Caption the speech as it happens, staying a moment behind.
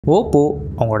Oppo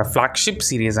அவங்களோட flagship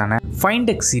சீரிஸான Find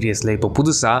X சீரிஸில் இப்போ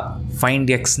புதுசாக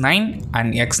Find X9 and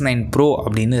X9 Pro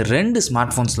அப்படின்னு ரெண்டு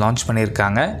ஸ்மார்ட் ஃபோன்ஸ் லான்ச்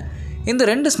பண்ணியிருக்காங்க. இந்த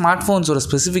ரெண்டு ஸ்மார்ட் ஃபோன்ஸோட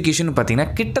ஸ்பெசிஃபிகேஷன்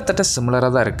பார்த்தீங்கன்னா கிட்டத்தட்ட சிமிலராக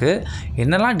தான் இருக்குது.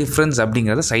 என்னெல்லாம் டிஃப்ரென்ஸ்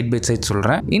அப்படிங்கிறத சைட் பை சைட்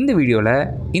சொல்கிறேன். இந்த வீடியோவில்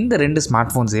இந்த ரெண்டு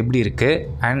ஸ்மார்ட் ஃபோன்ஸ் எப்படி இருக்குது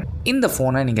அண்ட் இந்த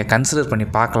ஃபோனை நீங்கள் கன்சிடர் பண்ணி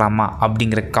பார்க்கலாமா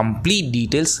அப்படிங்கிற கம்ப்ளீட்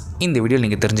டீட்டெயில்ஸ் இந்த வீடியோவில்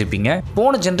நீங்கள் தெரிஞ்சுப்பீங்க.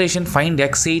 போன generation Find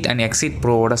X8 and X8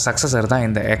 Proவோட successor தான்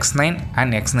இந்த X9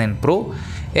 and X9 Pro.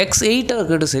 X8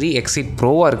 இருக்கட்டும் சரி, X8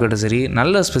 Proவாக இருக்கட்டும் சரி,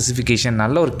 நல்ல ஸ்பெசிஃபிகேஷன்,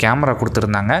 நல்ல ஒரு கேமரா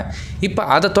கொடுத்துருந்தாங்க. இப்போ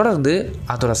அதை தொடர்ந்து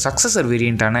அதோட successor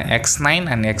வேரியண்ட்டான X9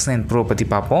 and X9 Pro பற்றி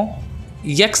பார்ப்போம்.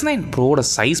 X9 Proவோட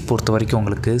சைஸ் பொறுத்த வரைக்கும்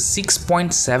உங்களுக்கு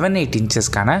 6.78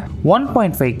 இன்ச்சஸ்க்கான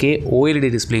 1.5K OLED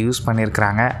டிஸ்பிளே யூஸ்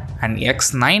பண்ணியிருக்கிறாங்க. அண்ட்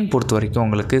X9 பொறுத்த வரைக்கும்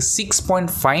உங்களுக்கு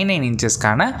 6.59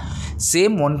 இன்ச்சஸ்க்கான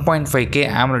same 1.5K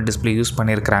AMOLED display use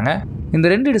பண்ணியிருக்கிறாங்க. இந்த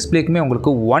ரெண்டு டிஸ்பிளேக்குமே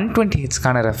உங்களுக்கு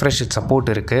 120Hzக்கான ரெஃப்ரெஷ் ரேட் சப்போர்ட்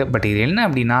இருக்குது. பட் இது என்ன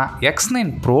அப்படின்னா X9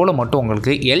 Proவில் மட்டும்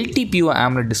உங்களுக்கு LTPO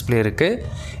AMOLED டிஸ்பிளே இருக்குது.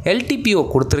 LTPO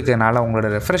கொடுத்துருக்கனால உங்களோட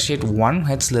ரெஃப்ரெஷ் ரேட்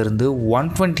 1Hzலேருந்து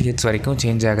 120Hz வரைக்கும்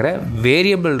சேஞ்ச் ஆகிற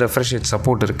வேரியபிள் ரெஃப்ரெஷ் ரேட்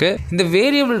சப்போர்ட் இருக்குது. இந்த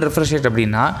வேரியபிள் ரெஃப்ரெஷ் ரேட்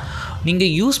அப்படின்னா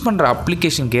நீங்கள் யூஸ் பண்ணுற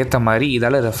அப்ளிகேஷனுக்கு ஏற்ற மாதிரி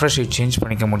இதால் ரெஃப்ரெஷ் ரேட் சேஞ்ச்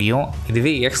பண்ணிக்க முடியும்.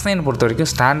 இதுவே X9 பொறுத்த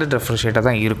வரைக்கும் ஸ்டாண்டர்ட் ரெஃப்ரெஷ் ரேட்டாக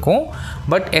தான் இருக்கும்.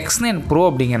 பட் X9 Pro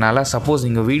அப்படிங்கிறனால சப்போஸ்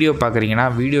நீங்கள் வீடியோ பார்க்குறீங்கன்னா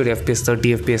வீடியோட FPS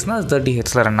 30 FPSனால் அது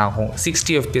 30Hzல ரன் ஆகும்,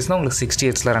 60 FPSனால் உங்களுக்கு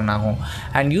 60Hzல ரன் ஆகும்.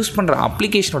 அண்ட் யூஸ் பண்ணுற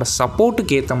அப்ளிகேஷனோட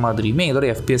சப்போர்ட்டுக்கு ஏற்ற மாதிரியுமே இதோட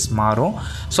FPS மாறும்.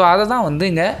 ஸோ அதை தான் வந்து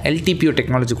இங்கே LTPO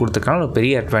டெக்னாலஜி கொடுத்துருக்காங்க, ஒரு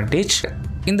பெரிய அட்வான்டேஜ்.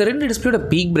 இந்த ரெண்டு டிஸ்பிளேயோட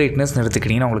பீக் பிரைட்னஸ்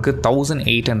எடுத்துக்கிட்டிங்கன்னா உங்களுக்கு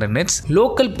 1800 nits,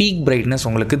 லோக்கல் பீக் பிரைட்னஸ்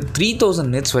உங்களுக்கு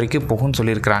 3000 nits வரைக்கும் போகும்னு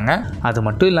சொல்லியிருக்கிறாங்க. அது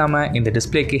மட்டும் இல்லாமல் இந்த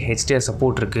டிஸ்பிளேக்கு HDR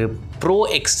சப்போர்ட் இருக்குது, ப்ரோ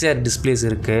XDR டிஸ்பிளேஸ்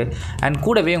இருக்குது. அண்ட்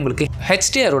கூடவே உங்களுக்கு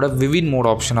HDRோட விவிட் மோட்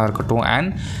ஆப்ஷனாக இருக்கட்டும்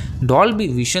அண்ட் Dolby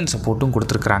விஷன் சப்போர்ட்டும்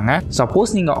கொடுத்துருக்குறாங்க.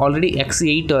 சப்போஸ் நீங்கள் ஆல்ரெடி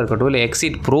X8 இருக்கட்டும் இல்லை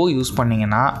X8 Pro யூஸ்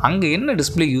பண்ணிங்கன்னா அங்கே என்ன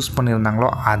டிஸ்பிளே யூஸ் பண்ணியிருந்தாங்களோ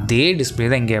அதே டிஸ்பிளே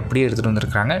தான் இங்கே அப்படியே எடுத்துகிட்டு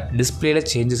வந்திருக்காங்க. டிஸ்பிளேயில்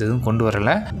சேஞ்சஸ் எதுவும் கொண்டு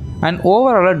வரலை. அண்ட்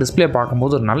ஓவராலாக டிஸ்பிளே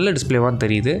பார்க்கும்போது ஒரு நல்ல டிஸ்பிளேவாக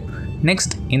தெரியுது.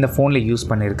 நெக்ஸ்ட் இந்த ஃபோனில் யூஸ்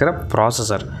பண்ணியிருக்கிற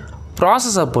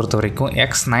ப்ராசஸர் பொறுத்த வரைக்கும்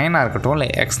X9 இருக்கட்டும் இல்லை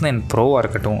X9 Proவாக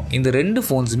இருக்கட்டும், இந்த ரெண்டு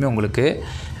ஃபோன்ஸுமே உங்களுக்கு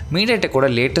MediaTekோட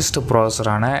லேட்டஸ்ட்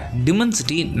ப்ராசஸரான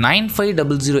Dimensity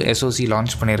 9500 SoC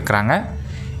லான்ச் பண்ணியிருக்கிறாங்க.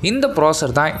 இந்த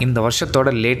ப்ராசஸர் தான் இந்த வருஷத்தோட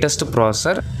லேட்டஸ்ட்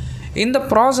ப்ராசஸர். இந்த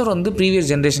ப்ராசஸர் வந்து ப்ரீவியஸ்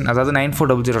ஜென்ரேஷன் அதாவது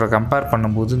 9400 கம்பேர்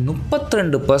பண்ணும்போது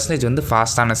 32% வந்து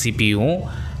ஃபாஸ்ட்டான சிபியும்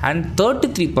அண்ட்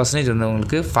 33% வந்து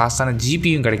உங்களுக்கு ஃபாஸ்ட்டான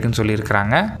ஜிபியும் கிடைக்குன்னு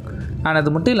சொல்லியிருக்கிறாங்க. அண்ட்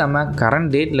அது மட்டும் இல்லாமல்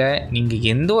கரண்ட் டேட்டில் நீங்கள்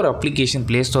எந்த ஒரு அப்ளிகேஷன்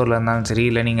ப்ளே ஸ்டோரில் இருந்தாலும் சரி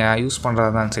இல்லை நீங்கள் யூஸ் பண்ணுறதா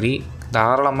இருந்தாலும் சரி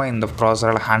தாராளமாக இந்த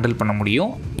ப்ராசஸரால் ஹேண்டில் பண்ண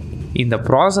முடியும். இந்த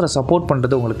ப்ராசஸரை சப்போர்ட்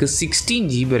பண்ணுறது உங்களுக்கு 16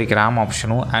 GB வரைக்கும் ரேம்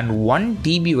ஆப்ஷனும் அண்ட் 1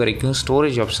 TB வரைக்கும்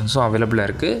ஸ்டோரேஜ் ஆப்ஷன்ஸும் அவைலபிளாக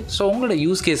இருக்குது. ஸோ உங்களோட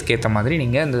யூஸ் கேஸ்க்கு ஏற்ற மாதிரி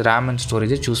நீங்கள் இந்த ரேம் அண்ட்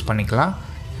ஸ்டோரேஜை சூஸ் பண்ணிக்கலாம்.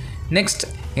 நெக்ஸ்ட்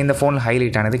இந்த ஃபோனில்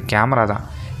ஹைலைட் ஆனது கேமரா தான்.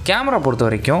 கேமரா பொறுத்த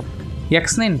வரைக்கும்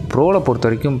X9 Proவில் பொறுத்த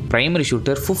வரைக்கும் ப்ரைமரி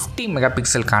ஷூட்டர் 50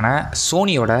 மெகாபிக்சலுக்கான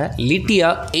சோனியோட லிட்டியா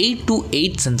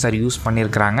 828 சென்சார் யூஸ்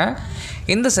பண்ணியிருக்கிறாங்க.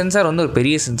 இந்த சென்சார் வந்து ஒரு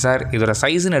பெரிய சென்சார். இதோட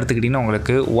சைஸ்ன்னு எடுத்துக்கிட்டிங்கன்னா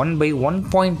உங்களுக்கு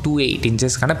 1/1.28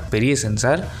 இன்ச்சஸ்க்கான பெரிய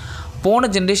சென்சார். போன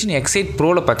ஜென்ரேஷன் X8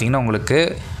 Proவில் பார்த்தீங்கன்னா உங்களுக்கு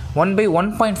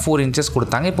 1/1.4 இன்ச்சஸ்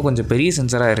கொடுத்தாங்க. இப்போ கொஞ்சம் பெரிய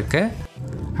சென்சாராக இருக்குது.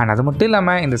 அண்ட் அது மட்டும்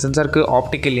இல்லாமல் இந்த சென்சாருக்கு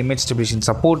ஆப்டிக்கல் இமேஜ் ஸ்டெபிலேஷன்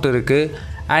சப்போர்ட் இருக்குது.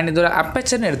 அண்ட் இதோட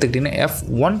அப்பேச்சர்னு எடுத்துக்கிட்டிங்கன்னா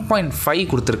f1.5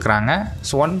 கொடுத்துருக்குறாங்க.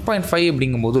 ஸோ 1.5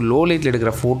 அப்படிங்கும்போது லோ லைட்டில்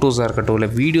எடுக்கிற ஃபோட்டோஸாக இருக்கட்டும்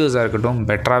இல்லை வீடியோஸாக இருக்கட்டும்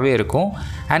பெட்டராகவே இருக்கும்.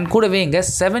 அண்ட் கூடவே இங்கே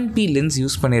 7P லென்ஸ்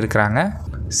யூஸ் பண்ணியிருக்கிறாங்க.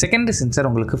 செகண்டரி சென்சார்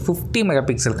உங்களுக்கு 50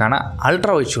 மெகாபிக்சலுக்கான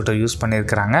அல்ட்ரா வைட் ஷூட்டர் யூஸ்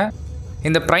பண்ணியிருக்கிறாங்க.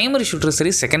 இந்த ப்ரைமரி ஷூட்டரும்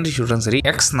சரி செகண்டரி ஷூட்டரும் சரி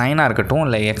X9 இருக்கட்டும்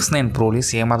இல்லை X9 Proலையும்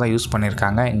சேமாக தான் யூஸ்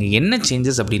பண்ணியிருக்காங்க. இங்கே என்ன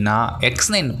சேஞ்சஸ் அப்படின்னா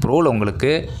X9 Proவில்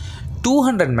உங்களுக்கு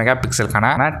 200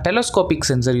 மெகாபிக்சலுக்கான டெலஸ்கோபிக்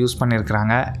சென்சார் யூஸ்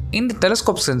பண்ணியிருக்கிறாங்க. இந்த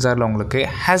டெலஸ்கோப் சென்சாரில் உங்களுக்கு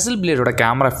Hasselbladோட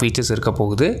கேமரா ஃபீச்சர்ஸ் இருக்க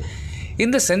போகுது.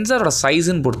 இந்த சென்சாரோட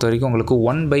சைஸுன்னு பொறுத்த வரைக்கும் உங்களுக்கு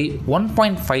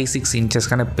 1/1.56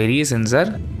 இன்ச்சஸ்க்கான பெரிய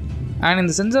சென்சார். அண்ட்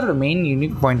இந்த சென்சாரோட மெயின்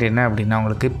யூனிக் பாயிண்ட் என்ன அப்படின்னா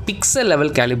உங்களுக்கு பிக்சல்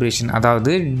லெவல் கேலிப்ரேஷன்,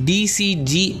 அதாவது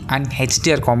DCG அண்ட்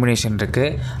HDR காம்பினேஷன்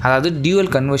இருக்குது. அதாவது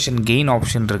டியூவல் கன்வர்ஷன் கெயின்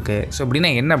ஆப்ஷன் இருக்குது. ஸோ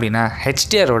அப்படின்னா என்ன அப்படின்னா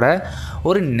HDRோட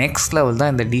ஒரு நெக்ஸ்ட் லெவல்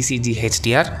தான் இந்த DCG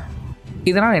HDR.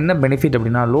 இதனால் என்ன பெனிஃபிட்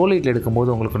அப்படின்னா லோ லைட்டில் எடுக்கும்போது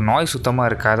உங்களுக்கு நாய்ஸ் சுத்தமாக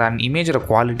இருக்காது அண்ட் இமேஜோட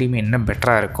குவாலிட்டியுமே இன்னும்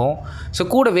பெட்டராக இருக்கும். ஸோ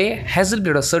கூடவே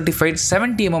Hasselbladோட சர்டிஃபைட்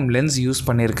 70mm லென்ஸ் யூஸ்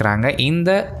பண்ணியிருக்கிறாங்க இந்த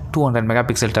 200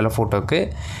 மெகாபிக்சல் டெலஃபோட்டோக்கு.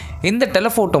 இந்த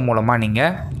டெலஃபோட்டோ மூலமாக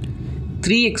நீங்கள்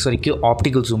 3x வரைக்கும்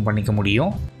ஆப்டிக்கல் ஜூம் பண்ணிக்க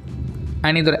முடியும்.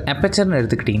 அண்ட் இதோட அப்பேச்சர்னு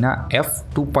எடுத்துக்கிட்டிங்கன்னா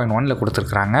f2.1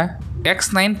 கொடுத்துருக்குறாங்க.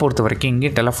 X9 பொறுத்த வரைக்கும் இங்கே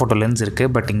டெலஃபோட்டோ லென்ஸ்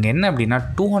இருக்குது. பட் இங்கே என்ன அப்படின்னா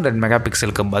 200 மெகா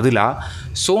பிக்சலுக்கு பதிலாக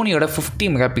சோனியோட 50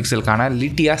 மெகா பிக்சலுக்கான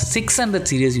லிட்டியா 600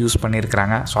 சீரியஸ் யூஸ்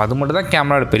பண்ணியிருக்கிறாங்க. ஸோ அது மட்டும் தான்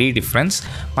கேமராவோட பெரிய டிஃப்ரென்ஸ்.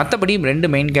 மற்றபடி ரெண்டு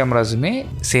மெயின் கேமராஸுமே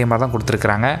சேமாக தான்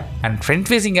கொடுத்துருக்குறாங்க. அண்ட் ஃப்ரண்ட்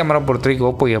ஃபேஸிங் கேமரா பொறுத்த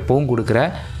வரைக்கும் ஓப்போ எப்பவும் கொடுக்குற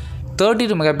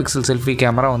 32 மெகா பிக்சல் செல்ஃபி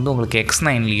கேமரா வந்து உங்களுக்கு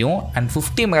X9லேயும் அண்ட்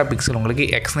 50 மெகா பிக்சல் உங்களுக்கு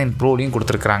X9 ப்ரோலையும்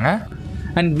கொடுத்துருக்குறாங்க.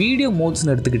 அண்ட் வீடியோ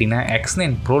மோட்ஸ்னு எடுத்துக்கிட்டிங்கன்னா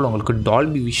X9 ப்ரோவில் உங்களுக்கு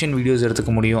டால்பி விஷன் வீடியோஸ்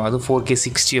எடுத்துக்க முடியும். அது 4K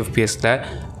 60 FPSல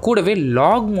கூடவே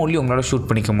லாக் மோட்லேயும் உங்களால் ஷூட்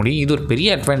பண்ணிக்க முடியும். இது ஒரு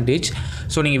பெரிய அட்வான்டேஜ்.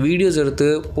 ஸோ நீங்கள் வீடியோஸ் எடுத்து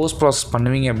போஸ்ட் ப்ராசஸ்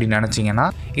பண்ணுவீங்க அப்படின்னு நினச்சிங்கன்னா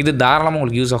இது தாராளமாக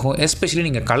உங்களுக்கு யூஸ் ஆகும். எஸ்பெஷலி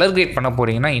நீங்கள் கலர் கிரேட் பண்ண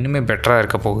போகிறீங்கன்னா இன்னுமே பெட்டராக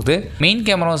இருக்க போகுது. மெயின்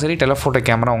கேமராவும் சரி டெலஃபோட்டோ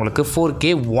கேமரா உங்களுக்கு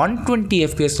 4K 120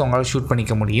 FPSல உங்களால் ஷூட்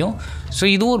பண்ணிக்க முடியும். ஸோ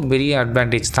இதுவும் ஒரு பெரிய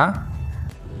அட்வான்டேஜ் தான்.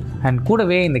 அண்ட்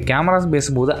கூடவே இந்த கேமராஸ்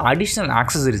பேசும்போது அடிஷ்னல்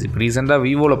ஆக்சசரிஸ் இப்போ ரீசெண்டாக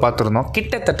விவோவில் பார்த்துருந்தோம்.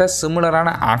 கிட்டத்தட்ட சிமிலரான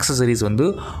ஆக்சசரிஸ் வந்து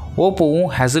ஓப்போவும்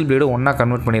ஹேசல்பிளேடும் ஒன்றா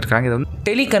கன்வெர்ட் பண்ணியிருக்காங்க. இது வந்து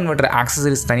டெலிகன்வெர்ட்டர்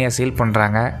ஆக்சசரிஸ் தனியாக சேல்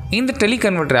பண்ணுறாங்க. இந்த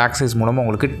டெலிகன்வெர்ட்டர் ஆக்சசரிஸ் மூலமாக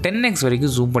உங்களுக்கு 10x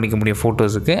வரைக்கும் ஜூம் பண்ணிக்க முடியும்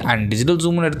ஃபோட்டோஸுக்கு. அண்ட் டிஜிட்டல்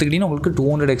ஜூம்னு எடுத்துக்கிட்டிங்கன்னா உங்களுக்கு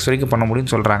 200x வரைக்கும் பண்ண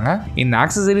முடியும்னு சொல்கிறாங்க. இந்த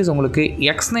ஆக்சசரிஸ் உங்களுக்கு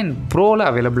X9 ப்ரோவில்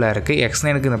அவைலபிளாக இருக்குது.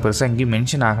 X9க்கு இந்த பெருசாக எங்கேயும்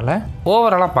மென்ஷன் ஆகலை.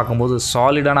 ஓவராலாக பார்க்கும்போது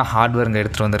சாலிடான ஹார்ட்வேர் இங்கே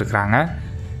எடுத்துகிட்டு வந்திருக்கிறாங்க.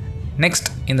 நெக்ஸ்ட்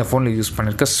இந்த ஃபோனில் யூஸ்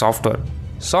பண்ணியிருக்க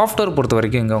சாஃப்ட்வேர் பொறுத்த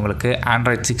வரைக்கும் இங்கே உங்களுக்கு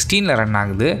Android 16ல் ரன்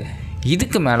ஆகுது.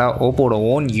 இதுக்கு மேலே ஓப்போட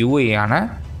ஓன் யூஐயான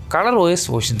ColorOS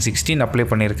வெர்ஷன் 16 அப்ளை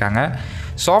பண்ணியிருக்காங்க.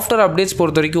 சாஃப்ட்வேர் அப்டேட்ஸ்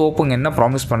பொறுத்த வரைக்கும் ஓப்போ இங்கே என்ன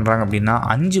ப்ராமிஸ் பண்ணுறாங்க அப்படின்னா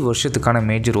 5 வருஷத்துக்கான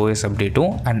மேஜர் OS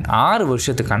அப்டேட்டும் அண்ட் 6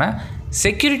 வருஷத்துக்கான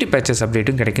செக்யூரிட்டி பேச்சஸ்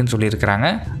அப்டேட்டும் கிடைக்குன்னு சொல்லியிருக்கிறாங்க.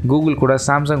 கூகுள் கூட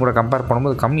சாம்சங் கூட கம்பேர்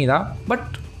பண்ணும்போது கம்மி தான். பட்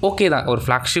ஓகே தான். ஒரு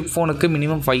ஃப்ளாக்ஷிப் ஃபோனுக்கு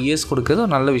மினிமம் 5 இயர்ஸ் கொடுக்குறது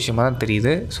ஒரு நல்ல விஷயமாக தான்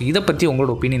தெரியுது. ஸோ இதை பற்றி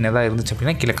உங்களோட ஒப்பீனியன் எதாவது இருந்துச்சு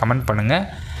அப்படின்னா கீழே கமெண்ட் பண்ணுங்கள்.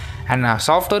 அண்ட்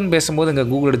சாஃப்ட்வேர்னு பேசும்போது இங்கே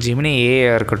கூகுளோட ஜெமினி ஏஐ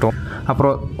இருக்கட்டும்,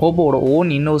 அப்புறம் ஓப்போவோட ஓன்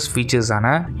இன்னோஸ்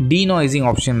ஃபீச்சர்ஸான டீநாய்சிங்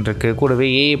ஆப்ஷன் இருக்குது. கூடவே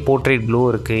ஏஐ போர்ட்ரேட் க்ளோ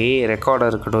இருக்குது, ஏஐ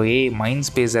ரெக்கார்டர் இருக்கட்டும், ஏஐ மைண்ட்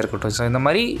ஸ்பேஸாக இருக்கட்டும். ஸோ இந்த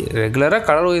மாதிரி ரெகுலராக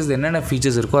ColorOS என்னென்ன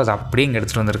ஃபீச்சர்ஸ் இருக்கோ அதை அப்படியே இங்கே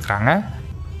எடுத்துகிட்டு வந்திருக்கிறாங்க.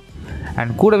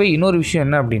 அண்ட் கூடவே இன்னொரு விஷயம்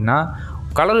என்ன அப்படின்னா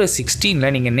ColorOS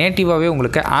 16ல் நீங்கள் நேட்டிவாகவே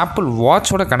உங்களுக்கு ஆப்பிள்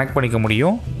வாட்சோட கனெக்ட் பண்ணிக்க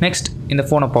முடியும். நெக்ஸ்ட் இந்த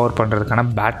ஃபோனை பவர் பண்ணுறதுக்கான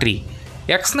பேட்ரி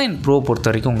X9 ப்ரோ பொறுத்த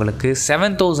வரைக்கும் உங்களுக்கு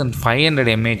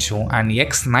 7500 mAhம் அண்ட்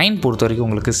X9 பொறுத்த வரைக்கும்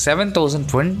உங்களுக்கு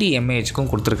 7020 mAhக்கும்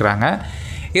கொடுத்துருக்குறாங்க.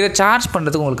 இதை சார்ஜ்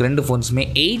பண்ணுறதுக்கு உங்களுக்கு ரெண்டு ஃபோன்ஸுமே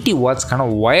 80 வாட்ஸ்க்கான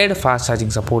ஒயர்டு ஃபாஸ்ட்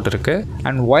சார்ஜிங் சப்போர்ட் இருக்குது.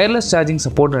 அண்ட் ஒயர்லெஸ் சார்ஜிங்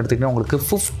சப்போர்ட்னு எடுத்துக்கிட்டால் உங்களுக்கு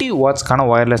 50 வாட்ஸ்க்கான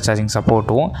ஒயர்லெஸ் சார்ஜிங்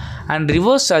சப்போர்ட்டும் அண்ட்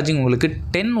ரிவர்ஸ் சார்ஜிங் உங்களுக்கு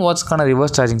 10 வாட்ஸ்க்கான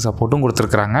ரிவர்ஸ் சார்ஜிங் சப்போர்ட்டும்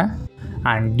கொடுத்துருக்குறாங்க.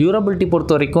 அண்ட் டியூரபிலிட்டி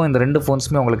பொறுத்த வரைக்கும் இந்த ரெண்டு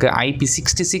ஃபோன்ஸுமே உங்களுக்கு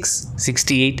IP66,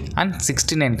 68 and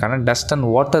 69க்கான dust and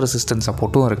water resistance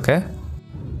சப்போர்ட்டும் இருக்குது.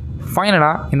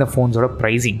 ஃபைனலாக இந்த ஃபோன்ஸோட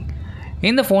ப்ரைஸிங்.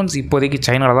 இந்த ஃபோன்ஸ் இப்போதைக்கு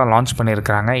சைனாவில் தான் லான்ச்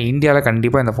பண்ணியிருக்காங்க. இந்தியாவில்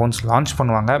கண்டிப்பாக இந்த ஃபோன்ஸ் லான்ச்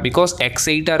பண்ணுவாங்க. பிகாஸ்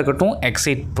X8 இருக்கட்டும்,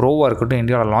 X8 ப்ரோவாக இருக்கட்டும்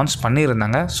இந்தியாவில் லான்ச்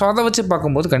பண்ணியிருந்தாங்க. ஸோ அதை வச்சு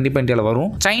பார்க்கும்போது கண்டிப்பாக இந்தியாவில்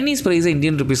வரும். சைனீஸ் ப்ரைஸை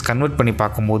இந்தியன் ருபீஸ் கன்வெர்ட் பண்ணி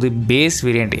பார்க்கும்போது பேஸ்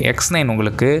வேரியண்ட் X9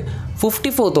 உங்களுக்கு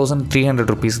 54,300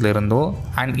 ருபீஸில் இருந்தும்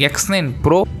and X9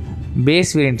 bro base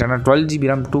வேரியண்ட்டான 12GB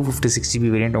RAM 256GB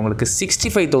variant உங்களுக்கு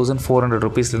 65,400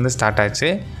 ருபீஸ்லேருந்து ஸ்டார்ட் ஆச்சு.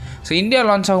 ஸோ இந்தியா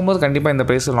லான்ச் ஆகும்போது கண்டிப்பாக இந்த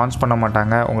ப்ரைஸில் லான்ச் பண்ண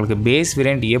மாட்டாங்க. உங்களுக்கு பேஸ்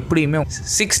வேரியண்ட் எப்படியுமே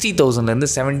 60,000லேருந்து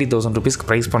 70,000 ருபீஸ்க்கு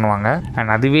ப்ரைஸ் பண்ணுவாங்க.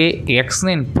 அண்ட் அதுவே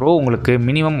X9 ப்ரோ உங்களுக்கு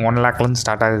மினிமம் 1 lakhலேருந்து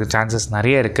ஸ்டார்ட் ஆகுது சான்சஸ்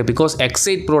நிறைய இருக்குது. பிகாஸ்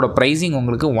X8 ப்ரோட ப்ரைஸிங்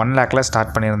உங்களுக்கு 1 lakhல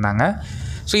ஸ்டார்ட் பண்ணியிருந்தாங்க.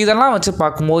 ஸோ இதெல்லாம் வச்சு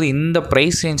பார்க்கும்போது இந்த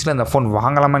ப்ரைஸ் ரேஞ்சில் இந்த ஃபோன்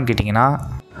வாங்கலாமான்னு கேட்டிங்கன்னா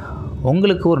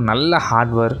உங்களுக்கு ஒரு நல்ல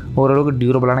ஹார்ட்வேர், ஓரளவுக்கு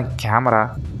டியூரபிளான கேமரா,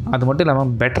 அது மட்டும்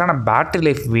இல்லாமல் பெட்டரான பேட்டரி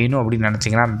லைஃப் வேணும் அப்படின்னு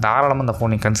நினச்சிங்கன்னா தாராளமாக இந்த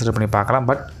ஃபோனை கன்சிடர் பண்ணி பார்க்கலாம்.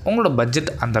 பட் உங்களோட பட்ஜெட்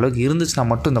அந்த அளவுக்கு இருந்துச்சுன்னா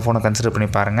மட்டும் இந்த ஃபோனை கன்சிடர் பண்ணி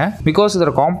பாருங்கள். பிகாஸ்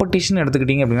இதோட காம்படிஷன்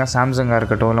எடுத்துக்கிட்டிங்க அப்படின்னா சாம்சங்காக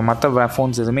இருக்கட்டும் இல்லை மற்ற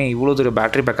ஃபோன்ஸ் எதுவுமே இவ்வளோ ஒரு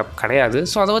பேட்டரி பேக்கப் கிடையாது.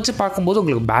 ஸோ அதை வச்சு பார்க்கும்போது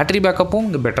உங்களுக்கு பேட்டரி பேக்கப்பும்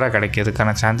இங்கே பெட்டராக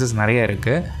கிடைக்கிறதுக்கான சான்சஸ் நிறைய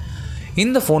இருக்குது.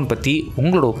 இந்த ஃபோன் பற்றி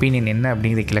உங்களோட ஒப்பீனியன் என்ன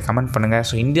அப்படிங்கிறது கீழே கமெண்ட் பண்ணுங்கள்.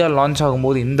 ஸோ இந்தியா லான்ச்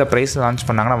ஆகும்போது இந்த ப்ரைஸில் லான்ச்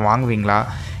பண்ணாங்கன்னா வாங்குவீங்களா,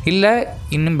 இல்லை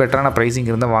இன்னும் பெட்டரான ப்ரைஸிங்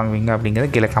இருந்தால் வாங்குவீங்க அப்படிங்கிறத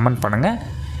கீழே கமெண்ட் பண்ணுங்கள்.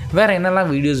 வேறு என்னெல்லாம்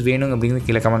வீடியோஸ் வேணும் அப்படிங்கிறது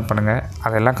கீழே கமெண்ட் பண்ணுங்கள்.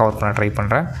 அதெல்லாம் கவர் பண்ண ட்ரை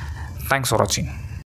பண்ணுறேன். தேங்க்ஸ் ஃபார் வாட்சிங்.